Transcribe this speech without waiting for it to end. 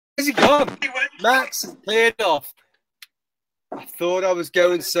Where's he gone? Max has cleared off. I thought I was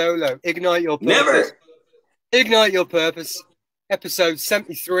going solo. Ignite your purpose. Never. Ignite your purpose. Episode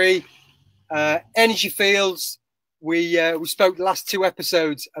 73. Energy fields. We spoke the last 2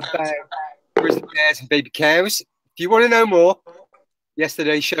 episodes about grizzly bears and baby cows. If you want to know more,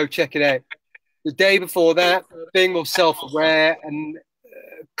 yesterday's show, check it out. The day before that, being more self-aware and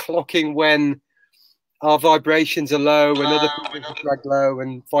clocking when our vibrations are low and other people are dragged low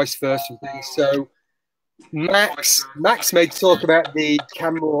and vice versa and things. So Max may talk about the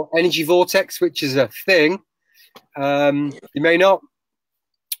Canmore energy vortex, which is a thing. You may not.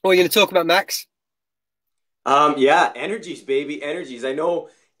 What are you going to talk about, Max? Yeah, energies, baby, energies. I know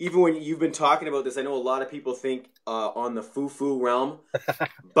even when you've been talking about this, I know a lot of people think on the foo-foo realm,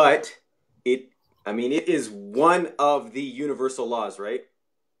 but it is one of the universal laws, right?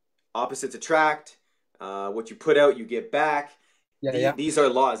 Opposites attract. What you put out, you get back. These are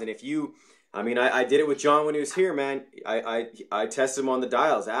laws. And if you, I did it with John when he was here, man. I tested him on the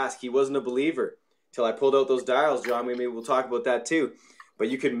dials. He wasn't a believer till I pulled out those dials, John. Maybe we'll talk about that too. But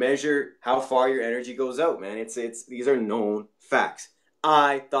you can measure how far your energy goes out, man. These are known facts.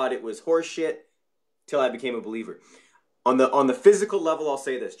 I thought it was horse shit till I became a believer. On the physical level, I'll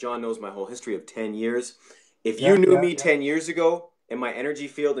say this. John knows my whole history of 10 years. If you knew me 10 years ago and my energy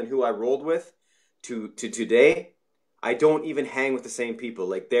field and who I rolled with to today, I don't even hang with the same people.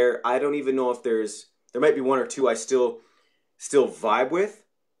 Like I don't even know if there might be 1 or 2 I still vibe with.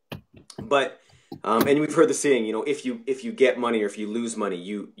 But and we've heard the saying, if you get money or if you lose money,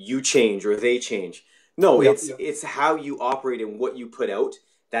 you change or they change. No, it's how you operate and what you put out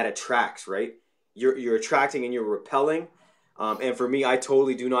that attracts, right? You're attracting and you're repelling. And for me, I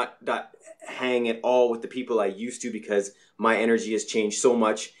totally do not hang at all with the people I used to because my energy has changed so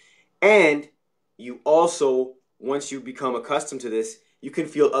much. And you also, once you become accustomed to this, you can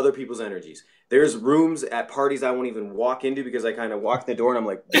feel other people's energies. There's rooms at parties I won't even walk into because I kind of walk in the door and I'm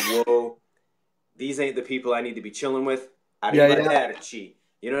like, whoa, these ain't the people I need to be chilling with. You know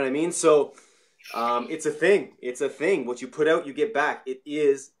what I mean? So it's a thing. It's a thing. What you put out, you get back. It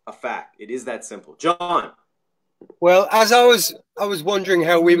is a fact. It is that simple. John. Well, as I was wondering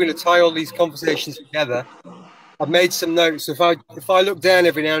how we were going to tie all these conversations together, I've made some notes. If I look down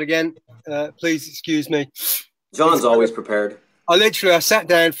every now and again, please excuse me. John's always prepared. I sat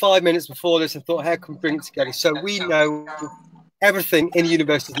down 5 minutes before this and thought, how can we bring it together? So we know everything in the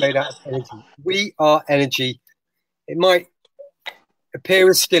universe is made out of energy. We are energy. It might appear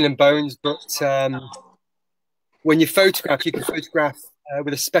as skin and bones, but when you can photograph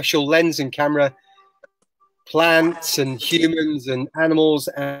with a special lens and camera, plants and humans and animals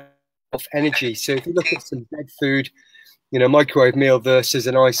and of energy. So if you look at some dead food, microwave meal versus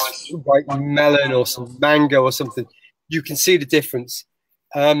a nice white melon or some mango or something, you can see the difference.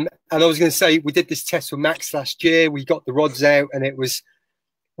 And I was going to say, we did this test with Max last year. We got the rods out and it was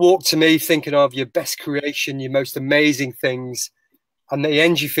walk to me thinking of your best creation, your most amazing things. And the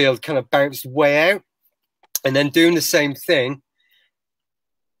energy field kind of bounced way out. And then doing the same thing,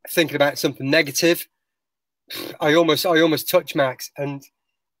 thinking about something negative, I almost touched Max. And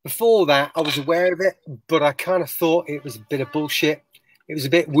before that, I was aware of it, but I kind of thought it was a bit of bullshit. It was a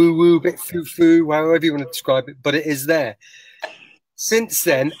bit woo-woo, a bit foo-foo, however you want to describe it, but it is there. Since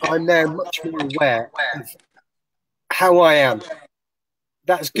then, I'm now much more aware of how I am.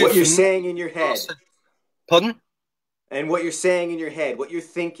 That's good. What you're saying in your head. Pardon? And what you're saying in your head, what you're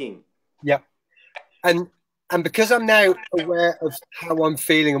thinking. Yeah. And because I'm now aware of how I'm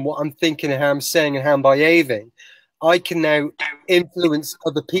feeling and what I'm thinking and how I'm saying and how I'm behaving, I can now influence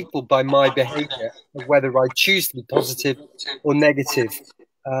other people by my behavior, whether I choose to be positive or negative,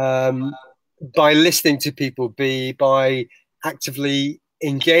 by listening to people, by actively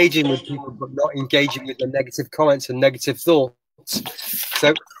engaging with people, but not engaging with the negative comments and negative thoughts.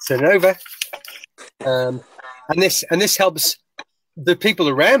 So turn it over. And this helps the people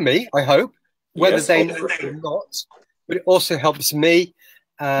around me, I hope, whether they know it or not, but it also helps me.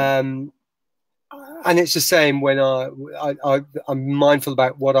 And it's the same when I'm mindful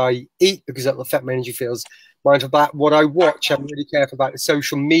about what I eat because that'll affect my energy fields. Mindful about what I watch. I'm really careful about the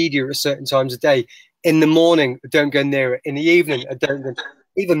social media at certain times of day. In the morning, I don't go near it. In the evening, I don't go.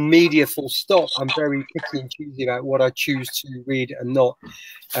 Even media, full stop. I'm very picky and choosy about what I choose to read and not.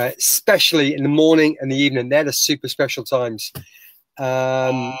 Especially in the morning and the evening. They're the super special times.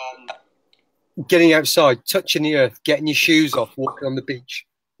 Getting outside, touching the earth, getting your shoes off, walking on the beach,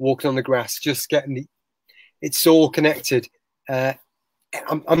 walking on the grass, just getting it's all connected. I'm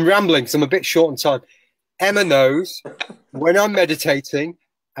rambling because I'm a bit short on time. Emma knows when I'm meditating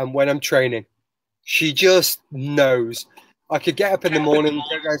and when I'm training. She just knows. I could get up in the morning,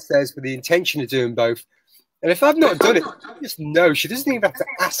 go downstairs with the intention of doing both. And if I've not done it, I just know. She doesn't even have to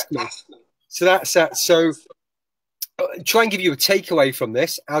ask me. So that's that. So try and give you a takeaway from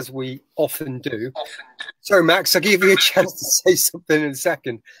this, as we often do. Sorry, Max, I'll give you a chance to say something in a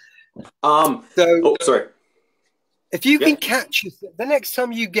second. Sorry. If you can catch the next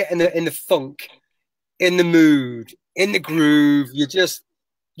time you get in the funk, in the mood, in the groove, you're just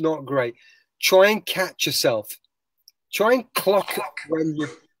not great. Try and catch yourself. Try and clock it when you're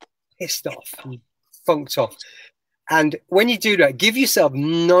pissed off and funked off. And when you do that, give yourself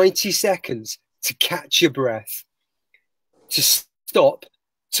 90 seconds to catch your breath, to stop,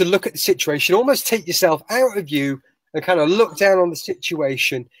 to look at the situation, almost take yourself out of you and kind of look down on the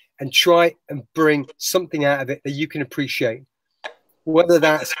situation and try and bring something out of it that you can appreciate. Whether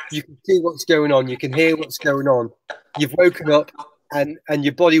that's you can see what's going on, you can hear what's going on, you've woken up and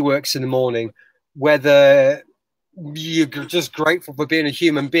your body works in the morning, whether you're just grateful for being a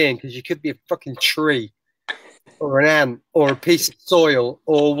human being because you could be a fucking tree or an ant or a piece of soil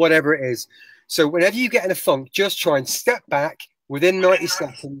or whatever it is. So whenever you get in a funk, just try and step back within 90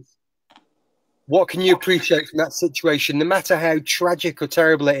 seconds. What can you appreciate from that situation? No matter how tragic or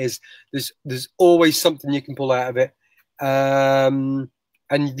terrible it is, there's always something you can pull out of it. And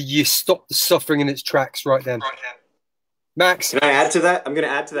you stop the suffering in its tracks right then. Max? Can I add to that? I'm going to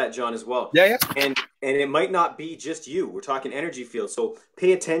add to that, John, as well. Yeah. And it might not be just you. We're talking energy field. So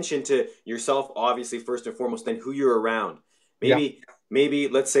pay attention to yourself, obviously, first and foremost, then who you're around. Maybe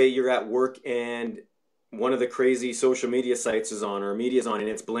let's say you're at work and one of the crazy social media sites is on or media's on and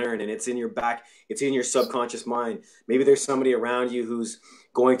it's blaring and it's in your back, it's in your subconscious mind. Maybe there's somebody around you who's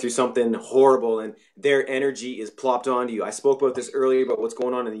going through something horrible and their energy is plopped onto you. I spoke about this earlier about what's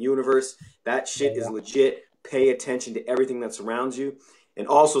going on in the universe. That shit is legit. Pay attention to everything that surrounds you. And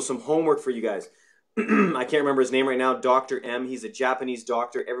also some homework for you guys. I can't remember his name right now. Dr. M. He's a Japanese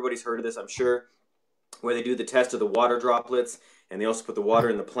doctor. Everybody's heard of this, I'm sure, where they do the test of the water droplets. And they also put the water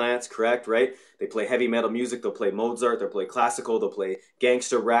in the plants, correct, right? They play heavy metal music. They'll play Mozart. They'll play classical. They'll play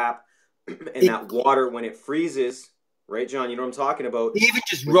gangster rap. And that water, when it freezes, right, John? You know what I'm talking about? Even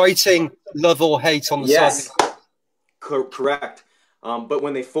just writing love or hate on the side. Correct. But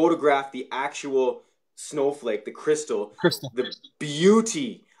when they photograph the actual snowflake, the crystal, the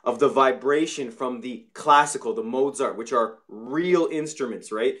beauty of the vibration from the classical, the Mozart, which are real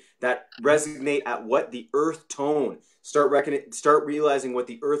instruments, right? That resonate at what? The earth tone. Start realizing what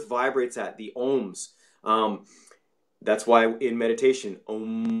the earth vibrates at, the ohms. That's why in meditation,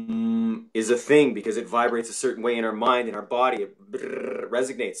 Om is a thing because it vibrates a certain way in our mind, in our body. It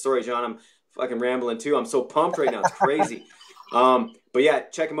resonates. Sorry, John, I'm fucking rambling too. I'm so pumped right now. It's crazy. But yeah,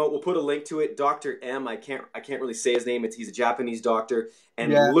 check him out. We'll put a link to it. Dr. M. I can't really say his name. He's a Japanese doctor.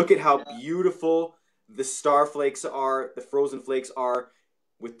 And look at how beautiful the star flakes are, the frozen flakes are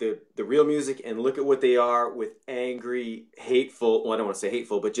with the real music, and look at what they are with angry, hateful, well, I don't want to say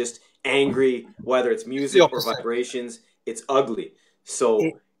hateful, but just angry, whether it's music or vibrations, it's ugly. So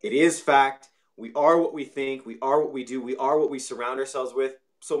it is fact. We are what we think. We are what we do. We are what we surround ourselves with.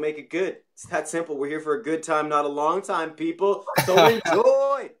 So make it good. It's that simple. We're here for a good time, not a long time, people. So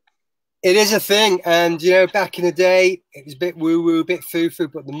enjoy. It is a thing. And, you know, back in the day, it was a bit woo-woo, a bit foo-foo.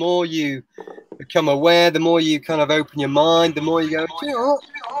 But the more you become aware, the more you kind of open your mind, the more you go, you know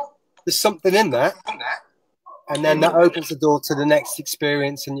what? There's something in that. And then that opens the door to the next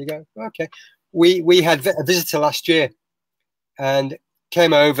experience. And you go, okay. We had a visitor last year and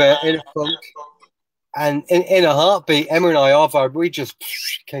came over in a funk. And in a heartbeat, Emma and I, we just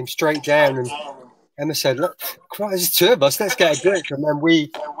came straight down. And Emma said, look, Christ, there's two of us. Let's get a drink. And then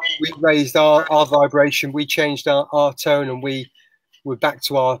we raised our vibration. We changed our tone. And we're back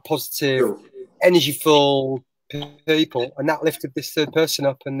to our positive, energy-full people. And that lifted this third person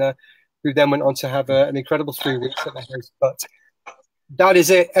up. And who then went on to have an incredible 3 weeks at the house. But that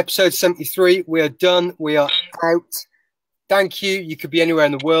is it. Episode 73. We are done. We are out. Thank you. You could be anywhere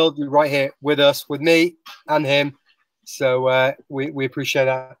in the world. You're right here with us, with me and him. So we appreciate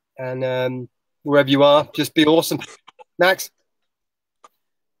that. And wherever you are, just be awesome. Max?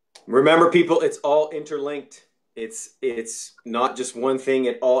 Remember, people, it's all interlinked. It's not just one thing.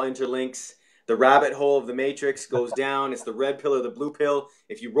 It all interlinks. The rabbit hole of the matrix goes down. It's the red pill or the blue pill.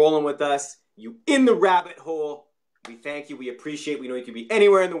 If you're rolling with us, you in the rabbit hole. We thank you. We appreciate. We know you can be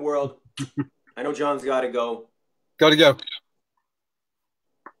anywhere in the world. I know John's got to go. Got to go.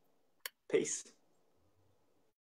 Peace.